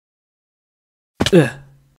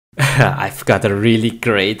I've got a really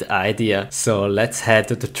great idea. So let's head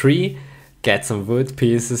to the tree, get some wood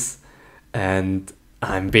pieces, and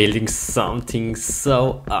I'm building something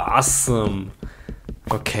so awesome.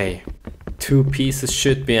 Okay, 2 pieces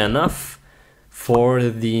should be enough. For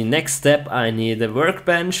the next step I need a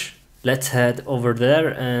workbench. Let's head over there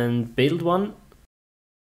and build one.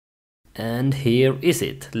 And here is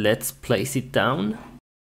it. Let's place it down.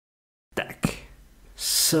 Tack.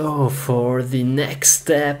 So for the next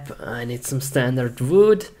step I need some standard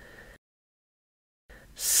wood,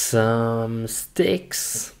 some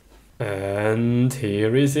sticks, and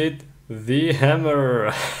here is it, the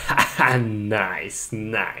hammer. Nice,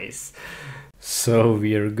 nice. So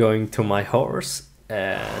we're going to my horse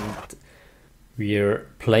and we're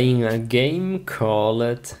playing a game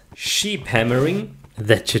called sheep hammering.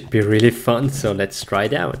 That should be really fun, so let's try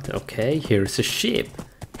it out. Okay, here's a sheep.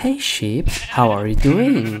 Hey sheep, how are you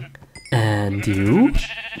doing? And you?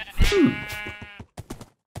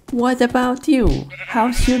 What about you?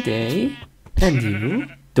 How's your day? And you?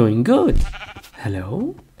 Doing good.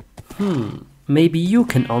 Hello? Maybe you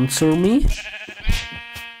can answer me?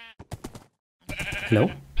 Hello?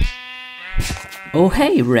 Oh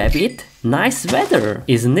hey rabbit, nice weather,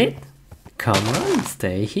 isn't it? Come on,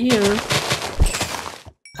 stay here.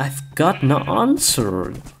 I've got no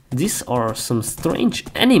answer. These are some strange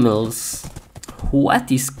animals.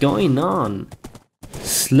 What is going on?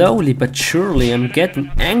 Slowly but surely I'm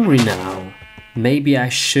getting angry now. Maybe I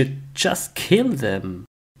should just kill them.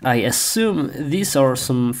 I assume these are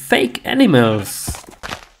some fake animals.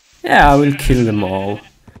 Yeah, I will kill them all.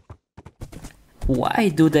 Why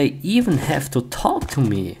do they even have to talk to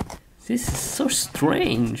me? This is so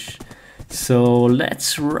strange. So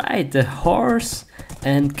let's ride the horse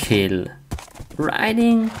and kill.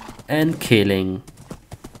 Riding and killing.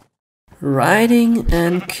 Riding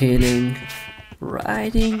and killing.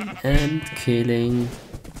 Riding and killing.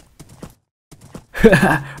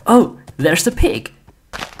 Oh, there's a pig.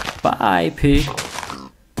 Bye, pig.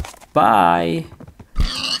 Bye.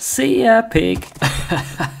 See ya, pig.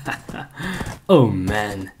 Oh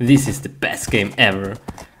man, this is the best game ever.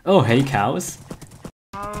 Oh, hey cows.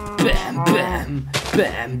 Bam, bam,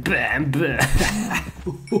 bam, bam, bam.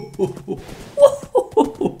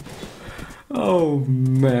 Oh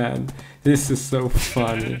man, this is so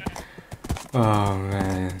funny. Oh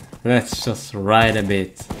man, let's just ride a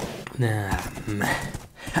bit.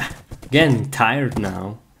 Getting tired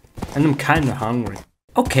now, and I'm kinda hungry.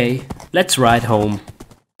 Okay, let's ride home.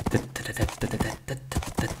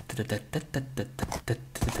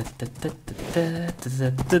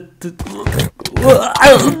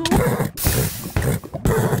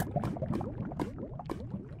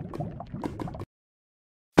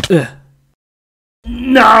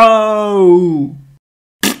 No!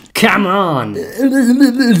 Come on!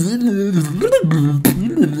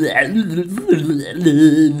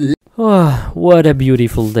 Oh, what a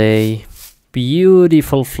beautiful day.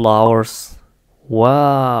 Beautiful flowers.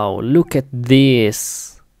 Wow, look at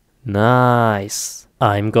this. Nice.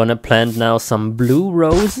 I'm gonna plant now some blue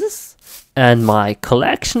roses and my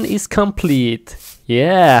collection is complete.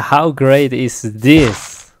 Yeah, how great is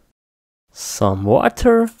this? Some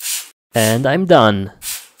water and I'm done.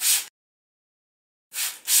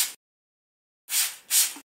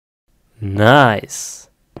 Nice.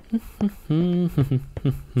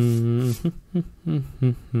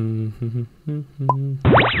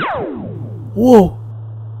 Whoa!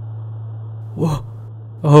 Whoa!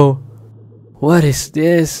 Oh, what is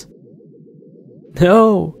this?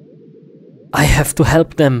 No! I have to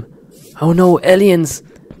help them. Oh no, aliens!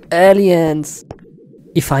 Aliens!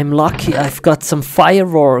 If I'm lucky, I've got some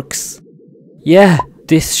fireworks. Yeah,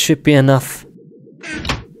 this should be enough.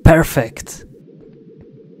 Perfect.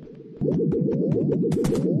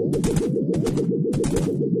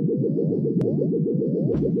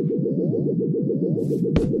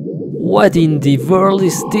 What in the world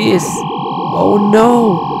is this? Oh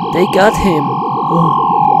no, they got him.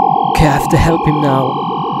 Oh, okay, I have to help him now.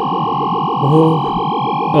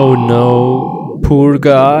 Oh no, poor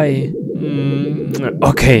guy.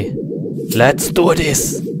 Okay, let's do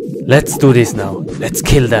this. Let's do this now. Let's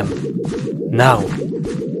kill them. Now.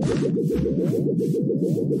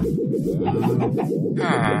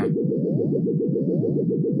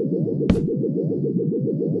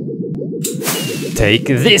 Take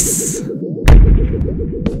this.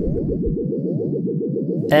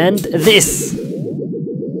 And this.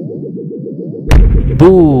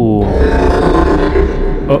 Boom.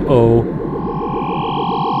 Uh-oh.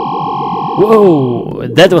 Whoa,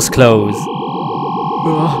 that was close.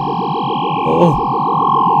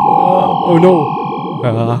 Oh no.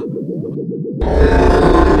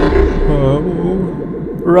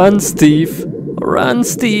 Run, Steve! Run,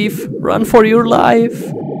 Steve! Run for your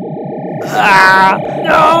life! Ah!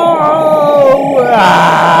 No!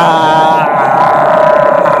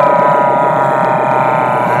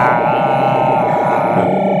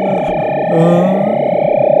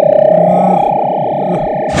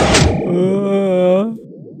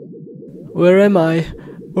 Where am I?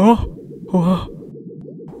 Oh,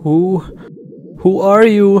 who are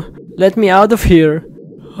you? Let me out of here!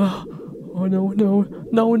 Oh no, no,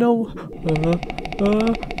 no, no!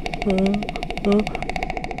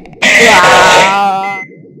 Ah!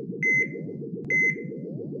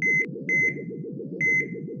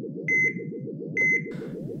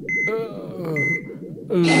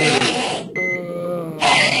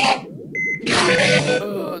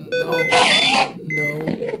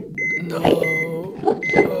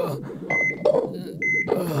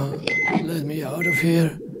 Let me out of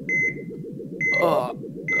here.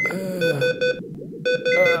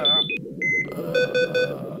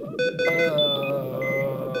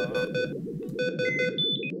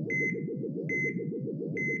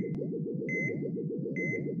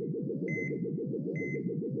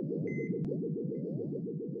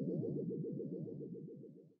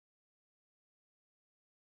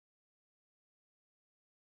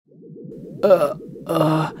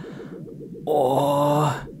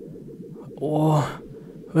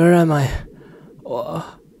 Where am I?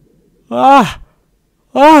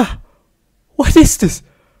 What is this?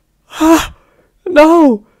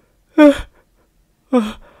 No!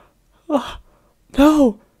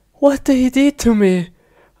 No! What they did to me?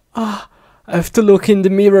 I have to look in the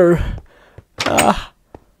mirror.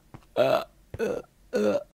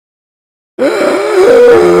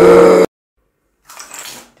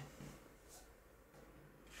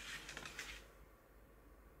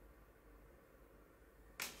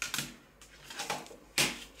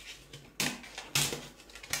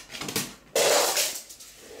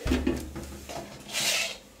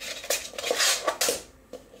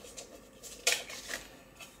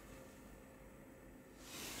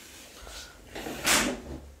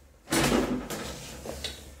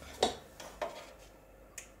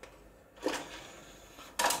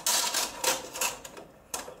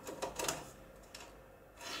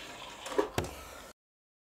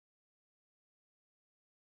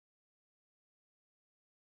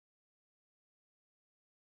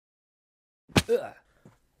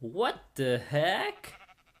 What the heck?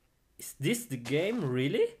 Is this the game,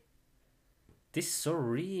 really? This is so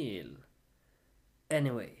real.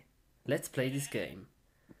 Anyway, let's play this game.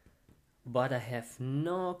 But I have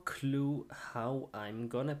no clue how I'm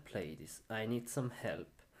gonna play this. I need some help.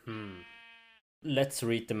 Let's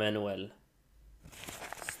read the manual.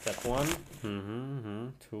 Step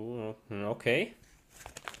 1. 2. Okay.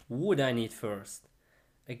 Wood I need first.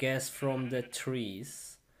 I guess from the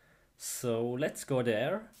trees. So let's go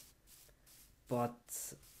there.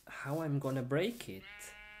 But how I'm gonna break it?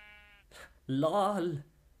 LOL!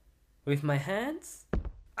 With my hands?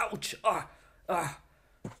 Ouch!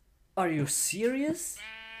 Are you serious?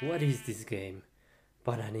 What is this game?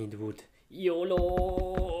 But I need wood.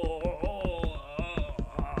 YOLO!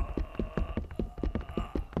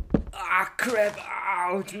 Crap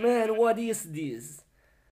out! Man, what is this?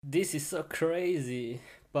 This is so crazy.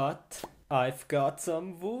 But I've got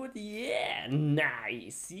some wood. Yeah,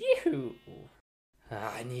 nice! Yoo!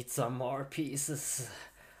 I need some more pieces.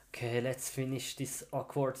 Okay, let's finish this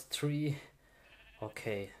awkward tree.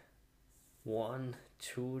 Okay. 1,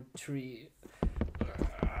 2, 3.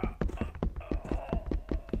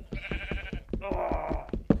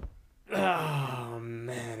 Oh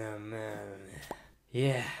man, oh man.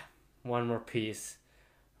 Yeah, one more piece.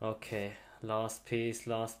 Okay, last piece,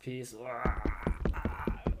 last piece.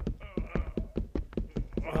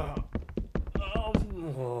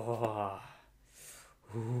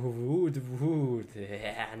 Wood.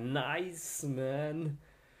 Yeah, nice, man.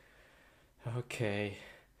 Okay.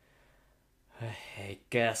 Hey,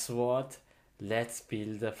 guess what? Let's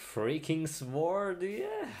build a freaking sword,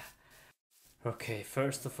 yeah. Okay,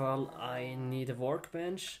 first of all, I need a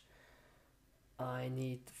workbench. I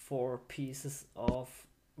need 4 pieces of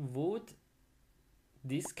wood.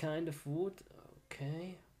 This kind of wood.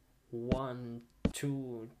 Okay. 1,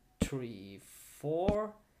 2, 3,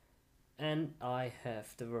 4. And I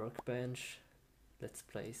have the workbench. Let's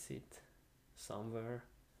place it somewhere.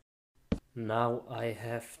 Now I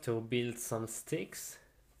have to build some sticks.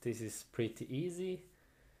 This is pretty easy.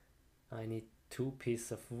 I need 2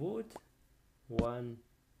 pieces of wood. 1,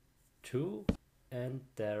 2, and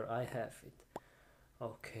there I have it.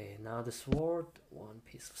 Okay, now the sword. 1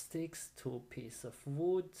 piece of sticks, 2 pieces of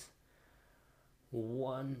wood.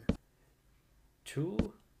 1,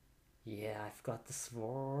 2. Yeah, I've got the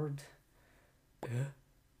sword.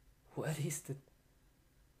 What is the...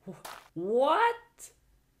 What?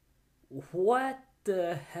 What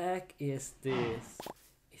the heck is this?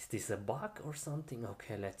 Is this a bug or something?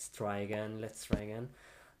 Okay, let's try again.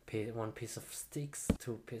 One piece of sticks,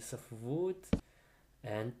 2 pieces of wood,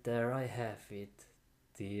 and there I have it.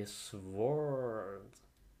 The sword.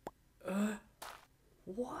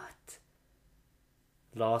 What?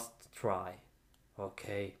 Last try.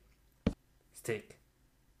 Okay. Stick.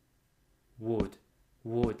 Wood.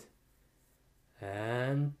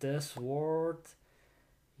 And the sword.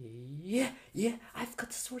 Yeah, I've got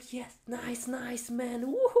the sword. Yes, nice, man.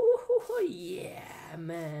 Woohoo, yeah,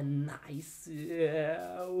 man, nice.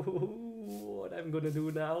 Yeah. What I'm gonna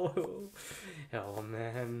do now? Oh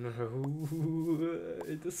man,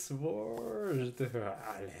 the sword.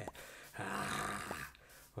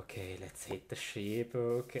 Okay, let's hit the ship.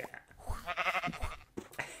 Okay.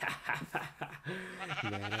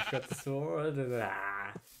 Man, I've got the sword.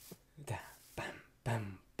 Bam,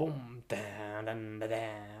 bam, boom, down, down,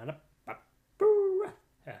 down,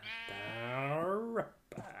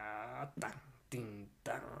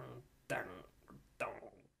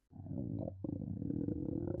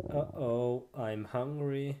 Uh-oh, I'm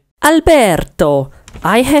hungry. Alberto,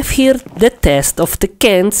 I have here the test of the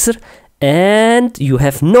cancer and you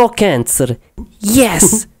have no cancer.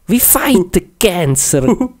 Yes, we fight the cancer.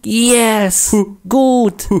 Yes,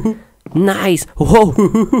 good. Nice.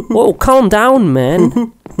 Whoa, calm down,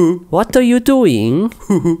 man. What are you doing?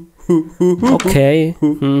 Okay.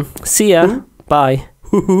 See ya. Bye.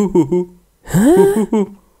 Huh?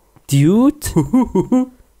 Dude?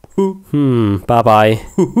 Bye-bye.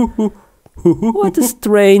 What a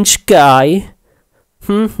strange guy.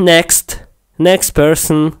 Next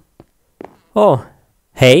person. Oh,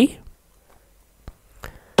 hey.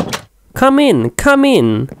 Come in.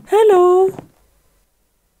 Hello.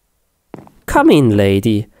 Come in,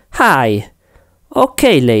 lady. Hi.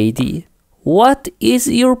 Okay, lady. What is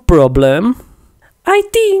your problem? I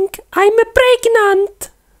think I'm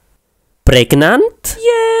pregnant. Pregnant?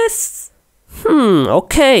 Yes.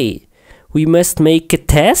 Okay. We must make a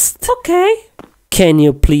test. Okay. Can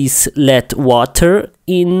you please let water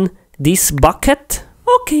in this bucket?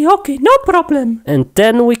 Okay, no problem. And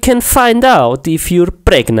then we can find out if you're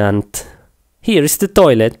pregnant. Here is the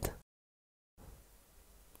toilet.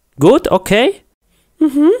 Good, okay?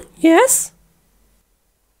 Yes.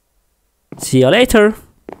 See you later.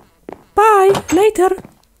 Bye, later.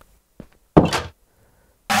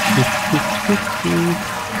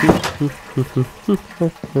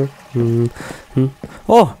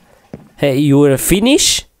 Oh, hey, you're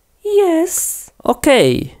finished? Yes.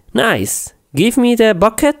 Okay, nice. Give me the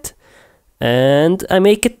bucket and I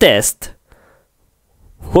make a test.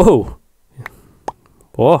 Whoa.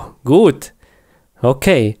 Oh, good.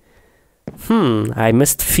 Okay. I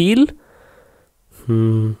must feel.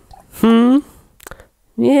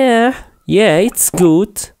 Yeah, it's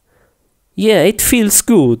good. Yeah, it feels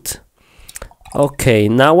good. Okay,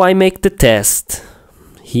 now I make the test.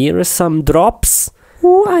 Here are some drops.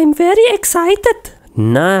 Oh, I'm very excited.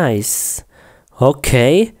 Nice.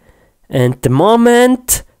 Okay. And the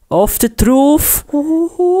moment of the truth.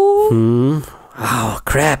 Oh,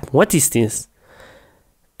 crap. What is this?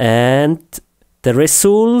 And the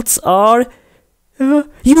results are...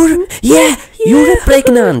 You're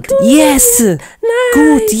pregnant. Yes. Nice.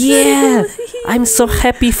 Good, yeah. I'm so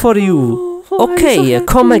happy for you. Okay, so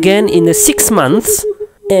come again in 6 months.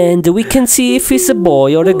 And we can see if it's a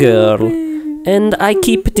boy or a girl. And I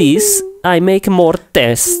keep this. I make more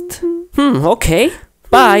tests. Okay.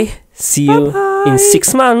 Bye. See you in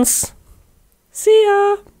 6 months. See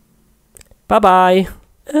ya. Bye-bye.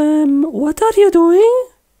 What are you doing?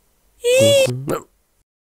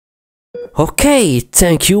 Okay,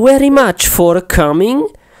 thank you very much for coming.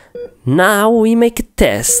 Now we make a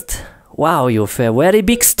test. Wow, you have a very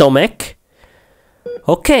big stomach.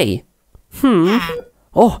 Okay.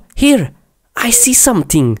 Oh, here. I see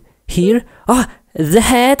something. Here. Oh, the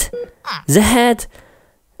head.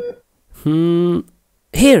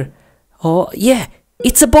 Here. Oh, yeah.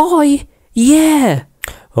 It's a boy. Yeah.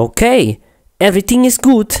 Okay. Everything is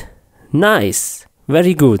good. Nice.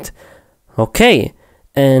 Very good. Okay.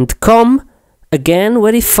 And come again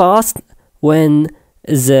very fast when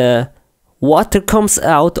the water comes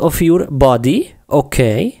out of your body.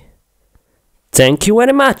 Okay. Thank you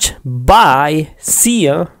very much. Bye. See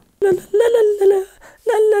ya.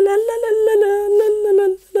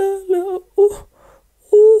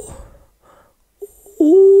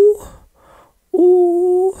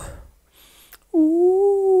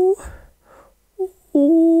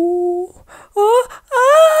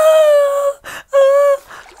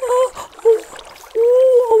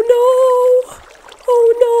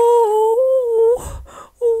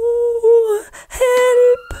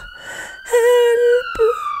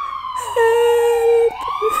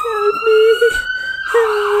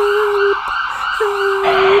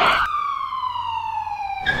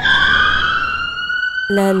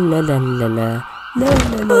 La la la la la. La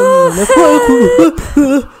la la la.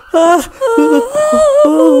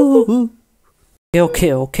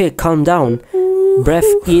 Okay, calm down.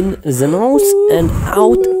 Breath in the nose and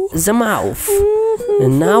out the mouth.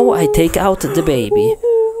 And now I take out the baby.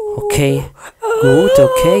 Okay, good,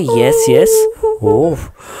 okay, yes. Oh,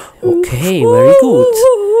 okay, very good.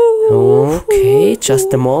 Okay,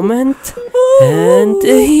 just a moment. And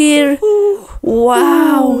here.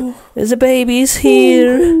 Wow, the baby is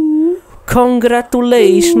here.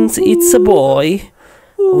 Congratulations, it's a boy.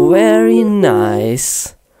 Very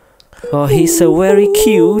nice. Oh, he's so very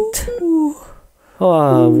cute.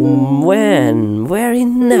 Oh, man, very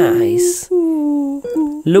nice.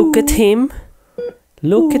 Look at him.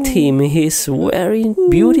 Look at him, he's very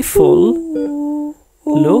beautiful.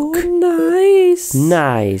 Look.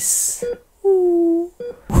 Nice.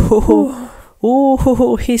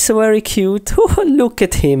 Oh, he's very cute. Oh, look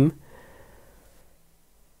at him.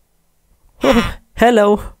 Oh,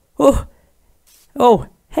 hello. Oh,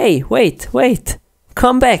 hey, wait.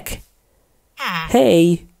 Come back.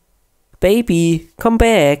 Hey, baby, come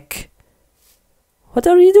back. What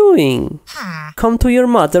are you doing? Come to your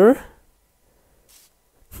mother.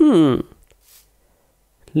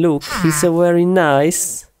 Look, he's a very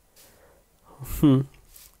nice.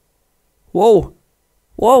 Whoa.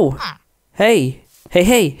 Hey,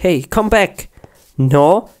 come back.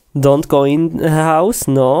 No, don't go in the house,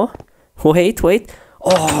 no. Wait.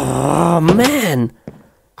 Oh, man.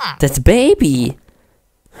 That's baby.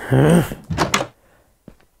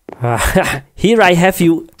 Here I have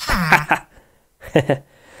you.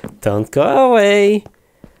 Don't go away.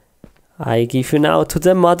 I give you now to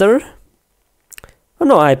the mother. Oh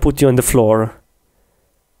no, I put you on the floor.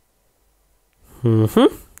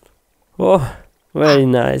 Oh, very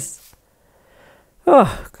nice.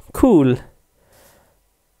 Oh, cool.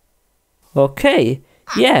 Okay,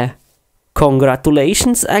 yeah.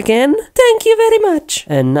 Congratulations again. Thank you very much.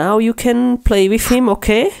 And now you can play with him,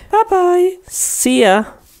 okay? Bye-bye. See ya.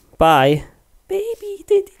 Bye. Baby.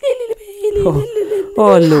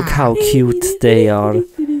 Oh, look how cute they are.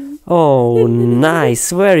 Oh,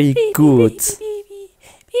 nice. Very good.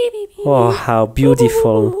 Oh, how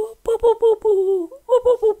beautiful.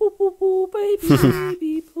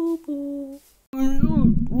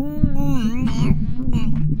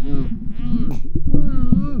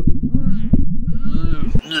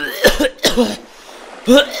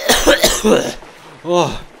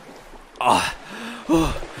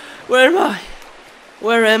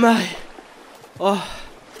 Where am I? Oh,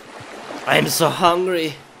 I'm so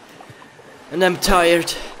hungry and I'm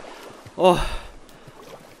tired. Oh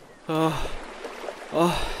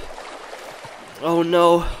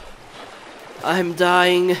no, I'm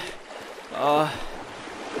dying. Oh,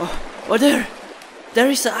 there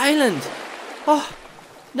is an island. Oh,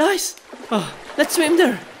 nice. Oh, let's swim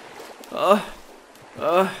there.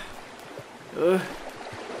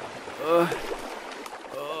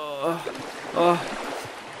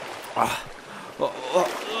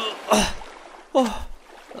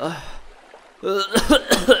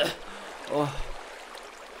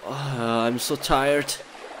 I'm so tired.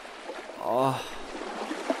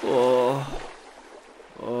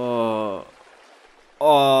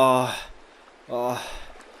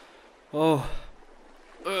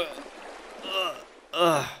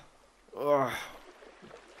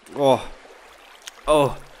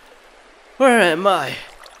 Where am I?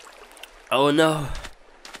 Oh no,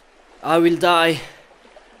 I will die.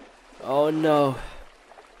 Oh no.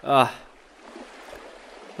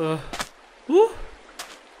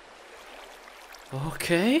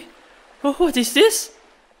 Okay. Oh, what is this?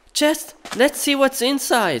 Chest. Let's see what's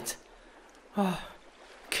inside.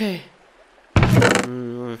 Okay.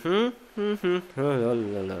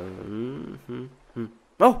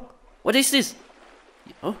 Oh, what is this?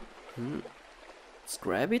 Oh, let's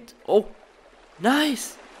grab it. Oh,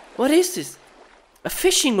 nice. What is this? A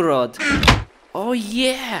fishing rod. Oh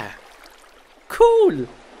yeah. Cool.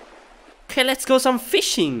 Okay, let's go some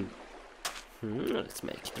fishing. Let's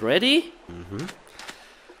make it ready.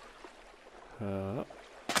 Yep.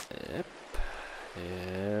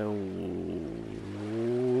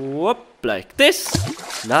 Whoop, like this.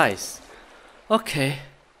 Nice. Okay,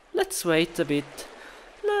 let's wait a bit.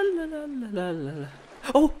 La la la la la la.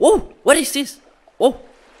 Oh, what is this? Oh,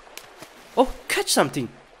 catch something.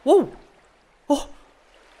 Whoa.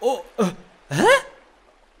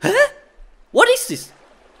 Huh? What is this?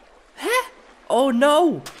 Huh? Oh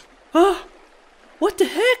no. What the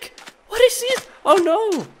heck? What is this? Oh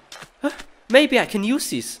no. Maybe I can use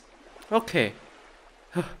this. Okay.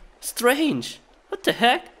 Strange. What the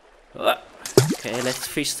heck? Okay, let's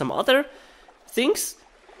fish some other things.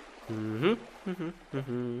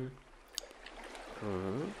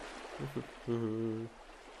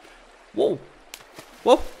 Whoa!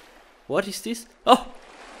 Whoa! What is this? Oh!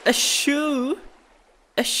 A shoe!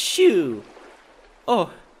 A shoe!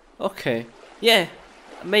 Oh, okay. Yeah,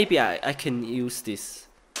 maybe I can use this.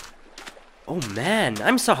 Oh man,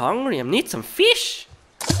 I'm so hungry. I need some fish.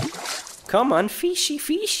 Come on, fishy,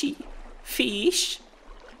 fishy. Fish.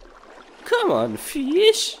 Come on,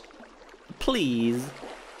 fish. Please.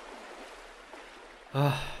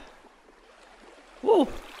 Whoa.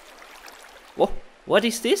 Whoa. What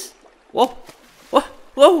is this? Whoa. Whoa.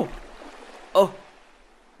 Whoa. Oh.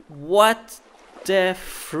 What the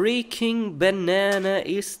freaking banana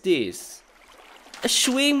is this? A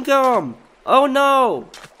chewing gum. Oh no.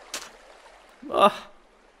 Oh.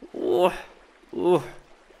 Oh. Oh.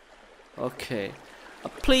 Okay.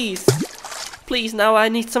 Please. Please, now I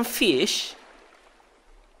need some fish.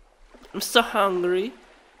 I'm so hungry.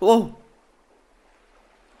 Whoa.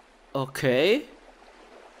 Okay.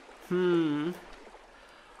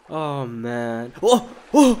 Oh man. Oh.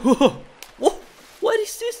 Oh. Oh. Oh. What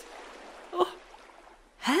is this? Oh.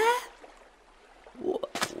 Huh?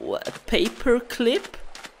 What? A paper clip?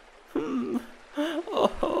 Oh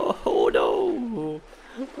no.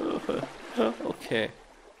 Okay.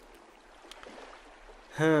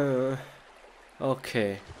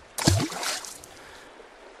 Okay.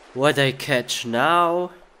 What I catch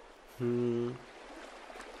now?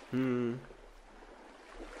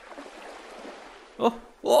 Oh,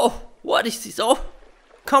 whoa! What is this? Oh,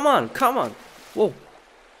 come on, come on! Whoa!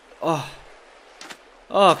 Oh,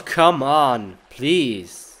 come on,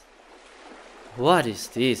 please! What is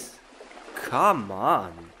this? Come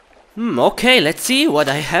on! Okay, let's see what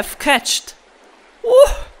I have catched.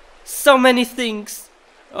 Oh, so many things!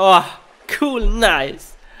 Oh, cool,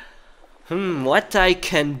 nice! What I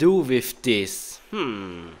can do with this?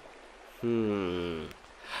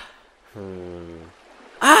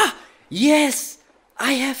 Ah! Yes!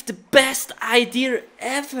 I have the best idea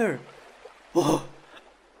ever! Oh!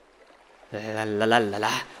 La la la la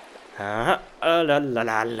la. La la la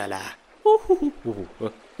la la la.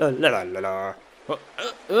 La la la la la.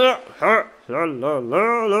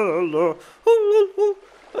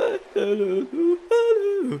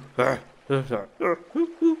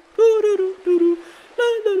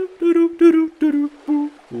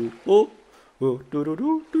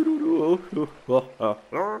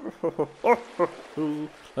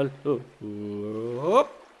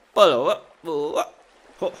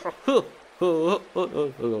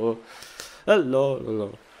 La la la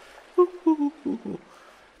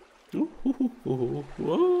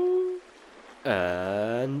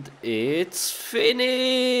and it's finished.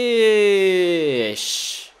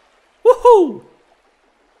 Woohoo!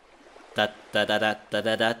 Da da da da da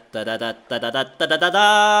da da da da da da da da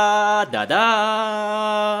da da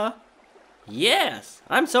da. Yes,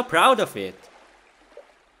 I'm so proud of it.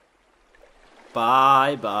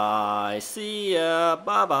 Bye bye. See ya.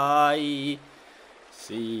 Bye bye.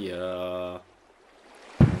 See ya.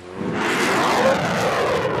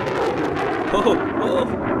 Oh, oh, oh,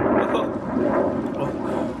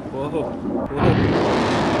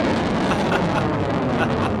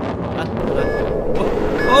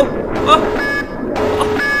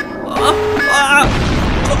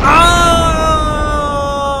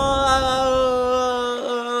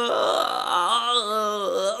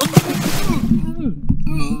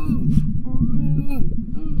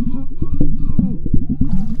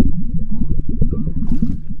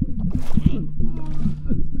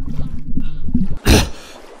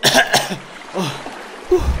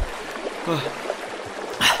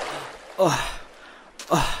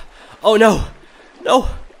 oh, oh no! No!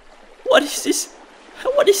 What is this?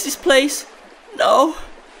 What is this place? No!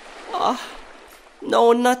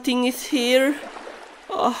 No, nothing is here.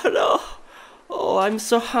 Oh no! Oh, I'm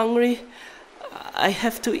so hungry. I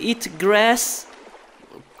have to eat grass.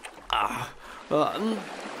 Oh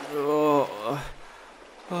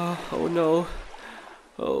no!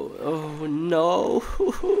 Oh no!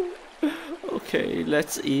 Okay,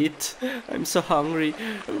 let's eat. I'm so hungry.